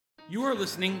You are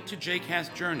listening to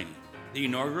JCast Journey, the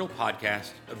inaugural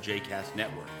podcast of JCast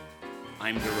Network.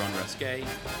 I'm Daron Ruskay,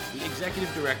 the Executive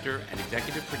Director and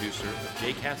Executive Producer of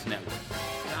JCast Network,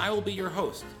 and I will be your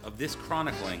host of this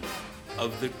chronicling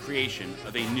of the creation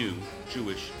of a new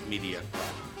Jewish media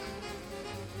project.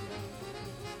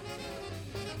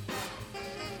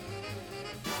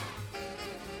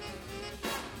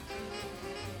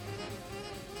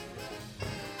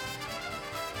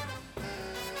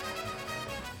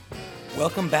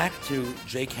 Welcome back to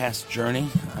JCast Journey.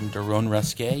 I'm Daron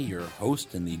Ruskay, your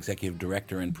host and the Executive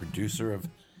Director and Producer of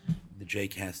the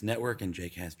JCast Network and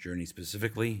JCast Journey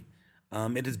specifically.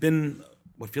 It has been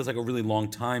what feels like a really long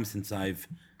time since I've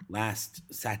last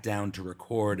sat down to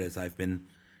record, as I've been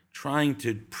trying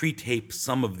to pre-tape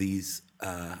some of these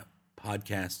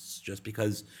podcasts just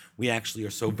because we actually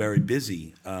are so very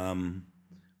busy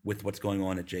with what's going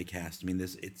on at JCast. I mean,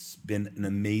 it's been an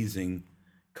amazing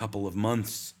couple of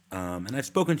months. And I've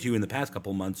spoken to you in the past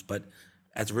couple of months, but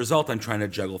as a result, I'm trying to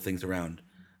juggle things around.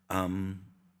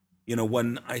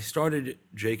 When I started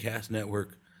JCast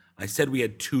Network, I said we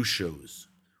had two shows.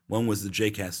 One was the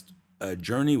JCast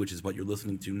Journey, which is what you're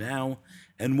listening to now,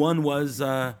 and one was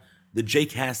the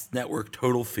JCast Network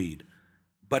Total Feed.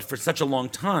 But for such a long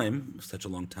time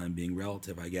being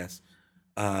relative, I guess,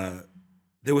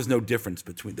 there was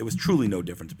truly no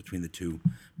difference between the two,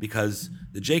 because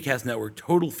the JCast Network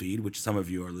Total Feed, which some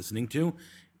of you are listening to,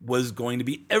 was going to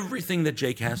be everything that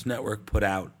JCast Network put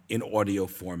out in audio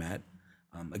format.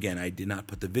 Again, I did not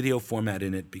put the video format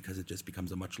in it because it just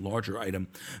becomes a much larger item.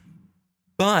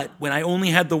 But when I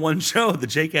only had the one show, the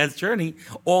JCast Journey,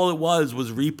 all it was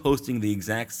reposting the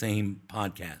exact same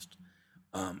podcast.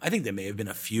 I think there may have been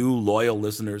a few loyal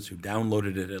listeners who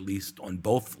downloaded it at least on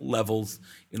both levels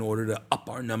in order to up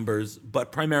our numbers,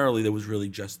 but primarily there was really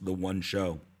just the one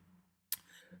show.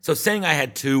 So saying I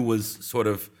had two was sort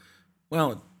of,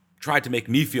 it tried to make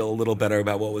me feel a little better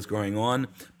about what was going on,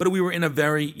 but we were in a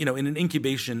very, in an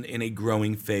incubation, in a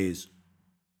growing phase.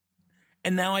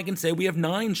 And now I can say we have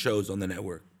 9 shows on the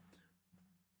network.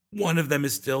 One of them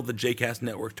is still the JCast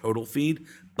Network Total Feed,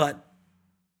 but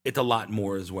it's a lot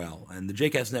more as well. And the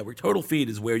JCast Network Total Feed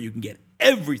is where you can get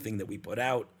everything that we put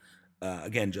out,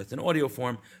 again, just in audio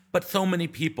form. But so many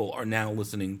people are now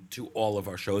listening to all of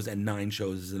our shows, and 9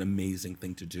 shows is an amazing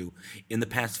thing to do. In the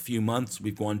past few months,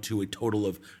 we've gone to a total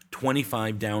of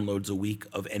 25 downloads a week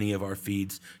of any of our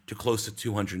feeds to close to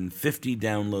 250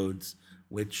 downloads,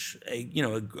 which, a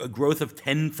growth of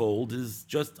tenfold is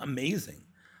just amazing.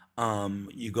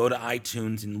 You go to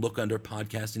iTunes and look under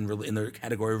podcasts in the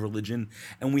category of religion,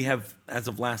 and we have, as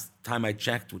of last time I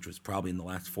checked, which was probably in the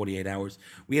last 48 hours,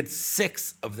 we had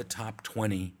 6 of the top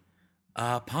 20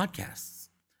 podcasts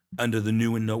under the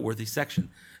new and noteworthy section.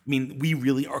 I mean, we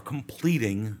really are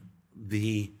completing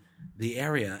the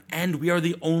area, and we are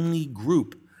the only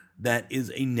group that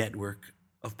is a network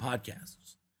of podcasts.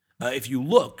 If you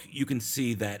look, you can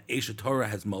see that Aisha Torah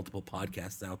has multiple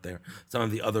podcasts out there. Some of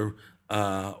the other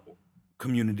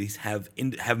communities have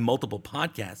multiple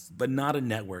podcasts, but not a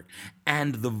network.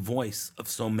 And the voice of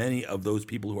so many of those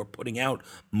people who are putting out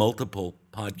multiple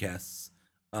podcasts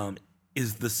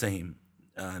is the same.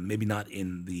 Maybe not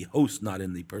in the host, not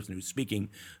in the person who's speaking,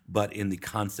 but in the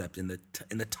concept, in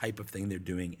the type of thing they're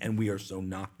doing. And we are so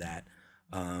not that.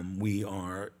 We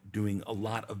are doing a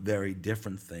lot of very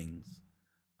different things.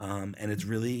 And it's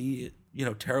really,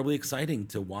 terribly exciting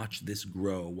to watch this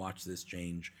grow, watch this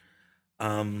change.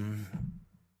 And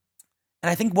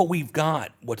I think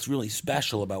what's really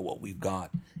special about what we've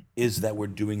got is that we're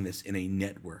doing this in a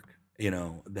network,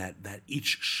 that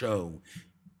each show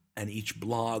and each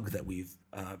blog that we've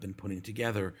been putting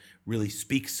together really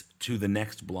speaks to the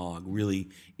next blog, really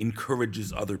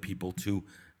encourages other people to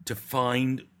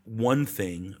find one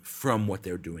thing from what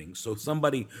they're doing. So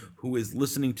somebody who is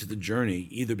listening to the journey,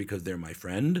 either because they're my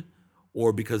friend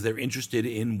or because they're interested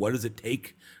in what does it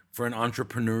take for an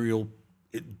entrepreneurial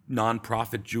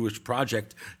nonprofit Jewish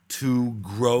project to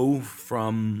grow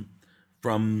from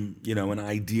an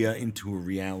idea into a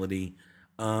reality.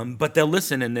 But they'll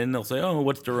listen, and then they'll say, "Oh,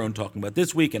 what's Daron talking about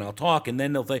this week?" And I'll talk, and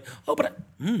then they'll say, "Oh, but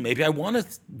maybe I want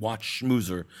to watch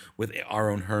Schmoozer with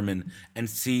Aaron Herman and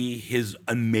see his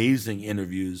amazing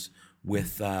interviews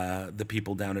with the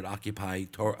people down at Occupy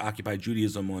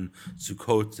Judaism on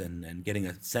Sukkot, and getting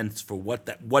a sense for what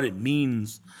it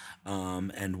means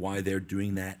and why they're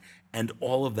doing that." And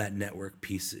all of that network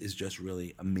piece is just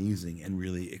really amazing and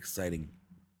really exciting.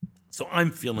 So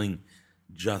I'm feeling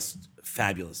just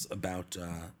fabulous about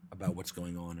what's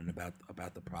going on and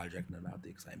about the project and about the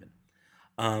excitement.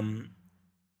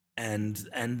 And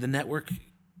the network,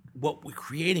 what we're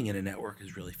creating in a network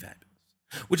is really fabulous.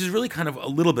 which is really kind of a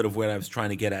little bit of where I was trying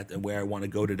to get at and where I want to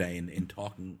go today in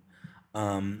talking.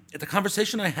 At the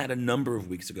conversation I had a number of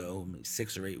weeks ago, maybe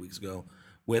 6 or 8 weeks ago,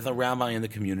 with a rabbi in the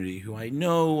community who I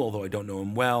know, although I don't know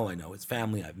him well. I know his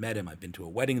family. I've met him. I've been to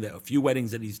a few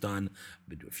weddings that he's done. I've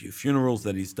been to a few funerals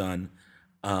that he's done.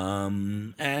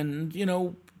 And,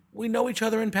 we know each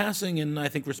other in passing and I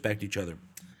think respect each other.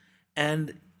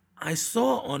 And I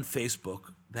saw on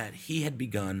Facebook that he had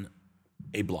begun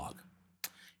a blog.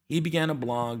 He began a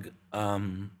blog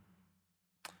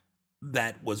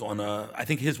that was I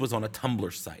think his was on a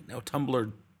Tumblr site. Now,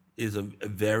 Tumblr is a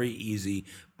very easy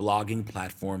blogging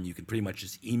platform. You can pretty much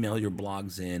just email your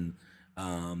blogs in.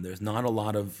 There's not a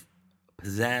lot of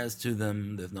pizzazz to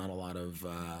them. There's not a lot of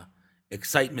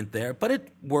excitement there, but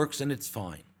it works and it's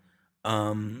fine.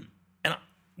 And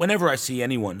whenever I see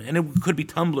anyone, and it could be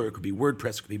Tumblr, it could be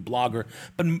WordPress, it could be Blogger,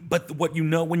 but what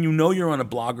when you know you're on a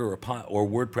Blogger or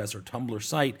WordPress or Tumblr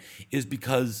site is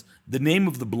because the name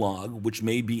of the blog, which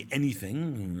may be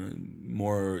anything,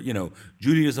 more,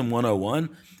 Judaism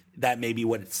 101, that may be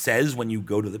what it says when you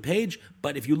go to the page,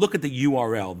 but if you look at the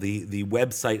URL, the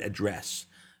website address,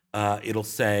 it'll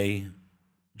say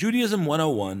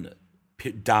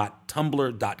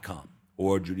judaism101.tumblr.com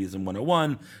or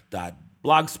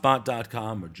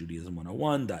judaism101.blogspot.com or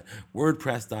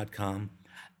judaism101.wordpress.com.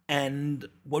 And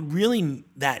what really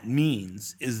that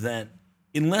means is that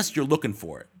unless you're looking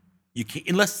for it,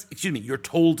 you're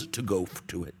told to go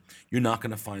to it, you're not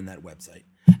going to find that website.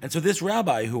 And so this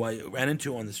rabbi who I ran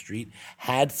into on the street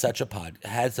had such a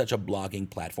blogging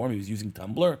platform. He was using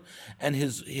Tumblr, and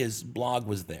his blog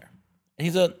was there. And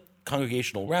he's a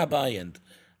congregational rabbi,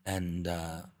 and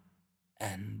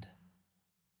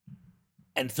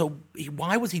so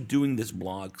why was he doing this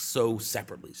blog so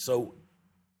separately, so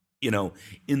in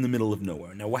the middle of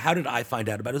nowhere? Now, how did I find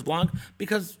out about his blog?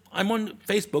 Because I'm on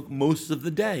Facebook most of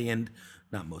the day, and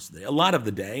not most of the day, a lot of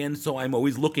the day, and so I'm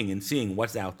always looking and seeing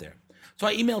what's out there. So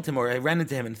I emailed him, or I ran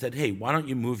into him and said, hey, why don't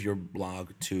you move your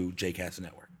blog to JCast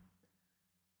Network?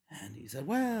 And he said,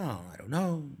 well, I don't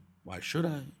know. Why should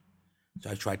I?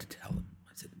 So I tried to tell him.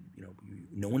 I said,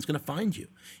 no one's going to find you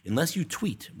unless you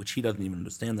tweet, which he doesn't even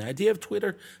understand the idea of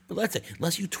Twitter. But let's say,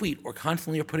 unless you tweet or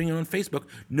constantly are putting it on Facebook,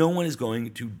 no one is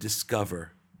going to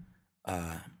discover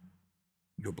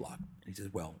your blog. And he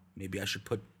said, well, maybe I should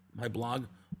put my blog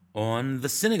on the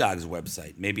synagogue's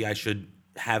website. Maybe I should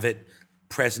have it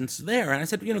presence there. And I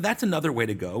said, that's another way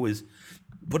to go, is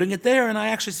putting it there. And I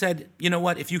actually said, you know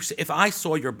what, if I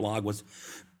saw your blog was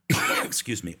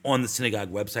excuse me, on the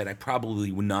synagogue website, I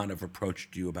probably would not have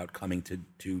approached you about coming to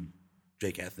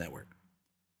JCast Network.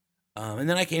 And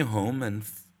then I came home, and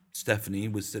Stephanie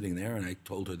was sitting there, and I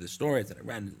told her this story. I said, I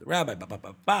ran into the rabbi,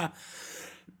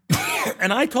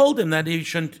 and I told him that he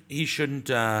shouldn't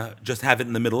just have it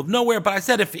in the middle of nowhere. But I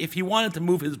said if he wanted to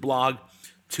move his blog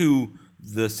to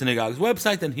the synagogue's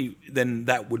website, then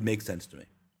that would make sense to me.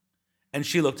 And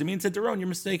she looked at me and said, Doron, you're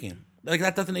mistaken.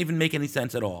 That doesn't even make any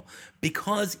sense at all.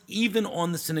 Because even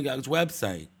on the synagogue's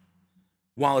website,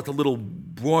 while it's a little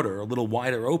broader, a little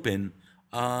wider open,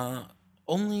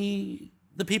 only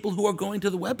the people who are going to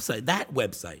that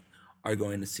website, are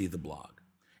going to see the blog.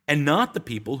 And not the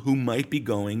people who might be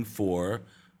going for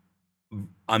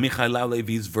Amichai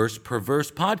Lau-Levi's Verse Per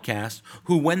Verse podcast,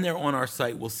 who, when they're on our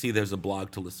site, will see there's a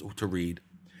blog to read.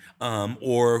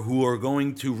 Or who are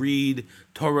going to read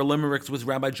Torah Limericks with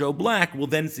Rabbi Joe Black will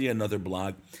then see another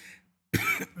blog.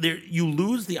 You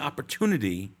lose the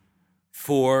opportunity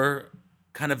for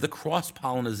kind of the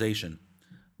cross-pollinization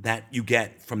that you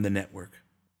get from the network.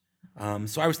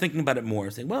 So I was thinking about it more,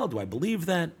 saying, well, do I believe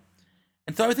that?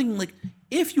 And so I was thinking,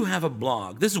 if you have a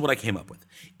blog, this is what I came up with.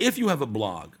 If you have a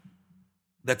blog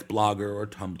that's Blogger or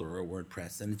Tumblr or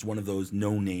WordPress, and it's one of those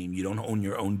no name, you don't own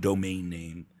your own domain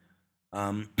name,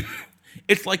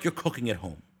 it's like you're cooking at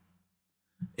home.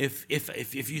 If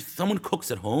someone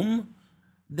cooks at home,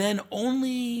 then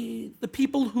only the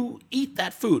people who eat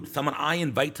that food, someone I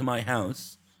invite to my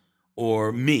house,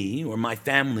 or me, or my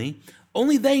family,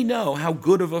 only they know how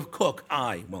good of a cook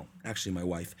actually my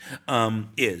wife,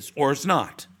 is or is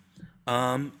not.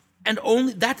 And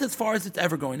only that's as far as it's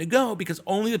ever going to go, because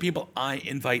only the people I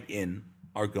invite in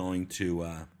are going to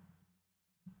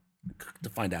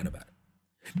find out about it.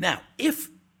 Now, if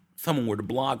someone were to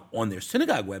blog on their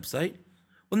synagogue website,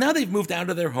 well, now they've moved out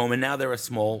of their home, and now they're a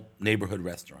small neighborhood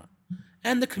restaurant.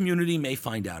 And the community may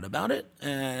find out about it,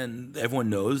 and everyone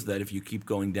knows that if you keep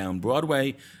going down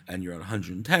Broadway and you're on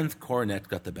 110th, Coronet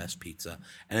got the best pizza.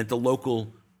 And at the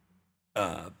local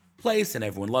place, and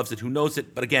everyone loves it who knows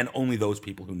it, but again, only those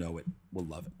people who know it will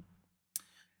love it.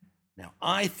 Now,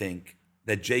 I think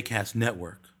that JCast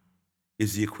Network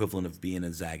is the equivalent of being a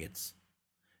Zagat's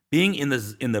Being in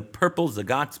the Purple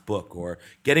Zagat's book, or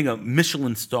getting a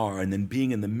Michelin star and then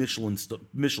being in the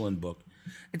Michelin book,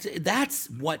 that's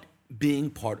what being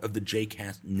part of the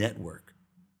JCast network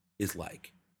is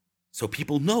like. So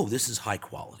people know this is high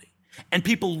quality. And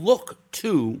people look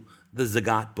to the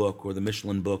Zagat book or the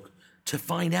Michelin book to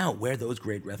find out where those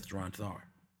great restaurants are.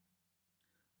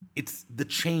 It's the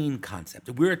chain concept.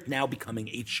 We're now becoming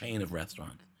a chain of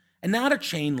restaurants. And not a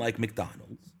chain like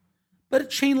McDonald's, but a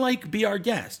chain like Be Our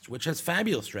Guest, which has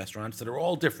fabulous restaurants that are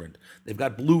all different. They've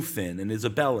got Bluefin and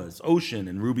Isabella's, Ocean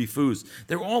and Ruby Foo's.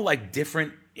 They're all like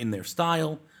different in their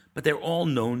style, but they're all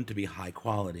known to be high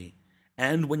quality.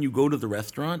 And when you go to the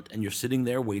restaurant and you're sitting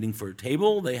there waiting for a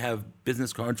table, they have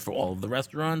business cards for all of the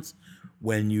restaurants.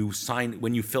 When you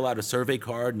fill out a survey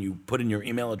card and you put in your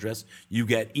email address, you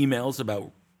get emails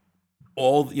about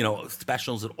all,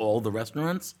 specials at all the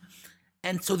restaurants.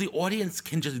 And so the audience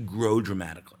can just grow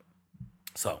dramatically.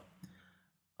 So,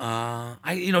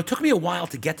 it took me a while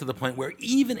to get to the point where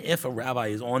even if a rabbi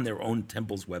is on their own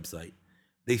temple's website,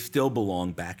 they still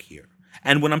belong back here.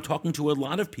 And when I'm talking to a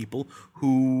lot of people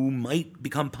who might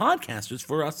become podcasters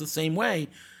for us the same way,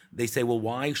 they say, well,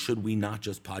 why should we not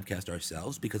just podcast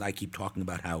ourselves? Because I keep talking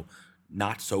about how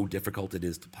not so difficult it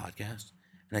is to podcast.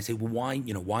 And I say, well,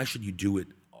 why should you do it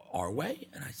our way?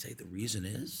 And I say, the reason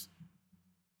is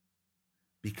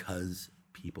because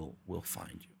people will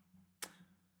find you.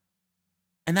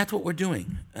 And that's what we're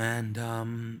doing.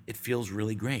 And it feels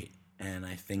really great. And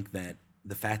I think that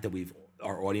the fact that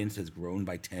our audience has grown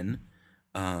by 10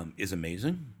 is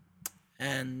amazing.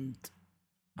 And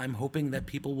I'm hoping that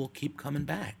people will keep coming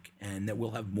back and that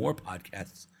we'll have more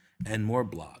podcasts and more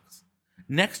blogs.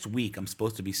 Next week, I'm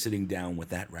supposed to be sitting down with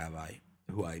that rabbi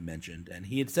who I mentioned. And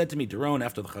he had said to me, Doron,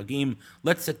 after the Chagim,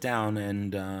 let's sit down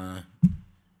and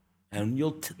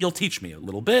you'll teach me a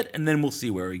little bit, and then we'll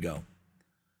see where we go.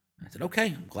 I said, okay,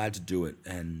 I'm glad to do it,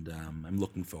 and I'm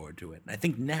looking forward to it. And I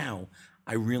think now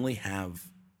I really have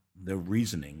the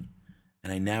reasoning,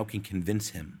 and I now can convince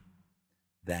him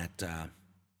that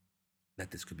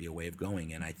this could be a way of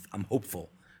going, and I'm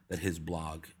hopeful that his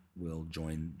blog will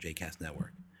join JCast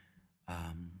Network.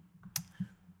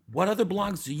 What other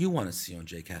blogs do you want to see on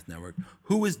JCast Network?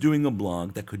 Who is doing a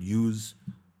blog that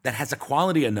has a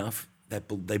quality enough that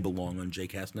they belong on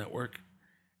JCast Network,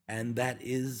 and that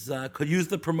could use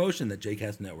the promotion that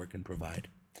JCast Network can provide?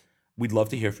 We'd love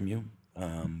to hear from you.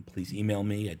 Please email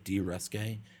me at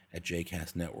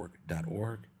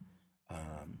druske@jcastnetwork.org.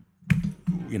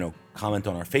 Comment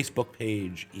on our Facebook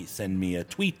page. Send me a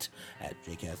tweet at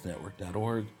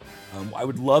jcastnetwork.org. I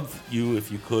would love you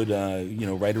if you could,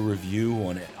 write a review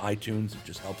on iTunes. It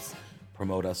just helps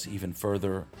promote us even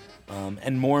further.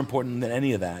 And more important than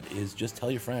any of that is just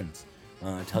tell your friends.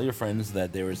 Tell your friends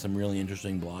that there is some really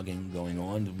interesting blogging going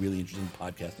on, really interesting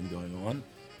podcasting going on,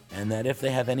 and that if they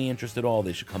have any interest at all,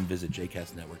 they should come visit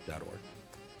jcastnetwork.org.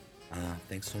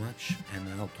 Thanks so much, and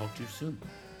I'll talk to you soon.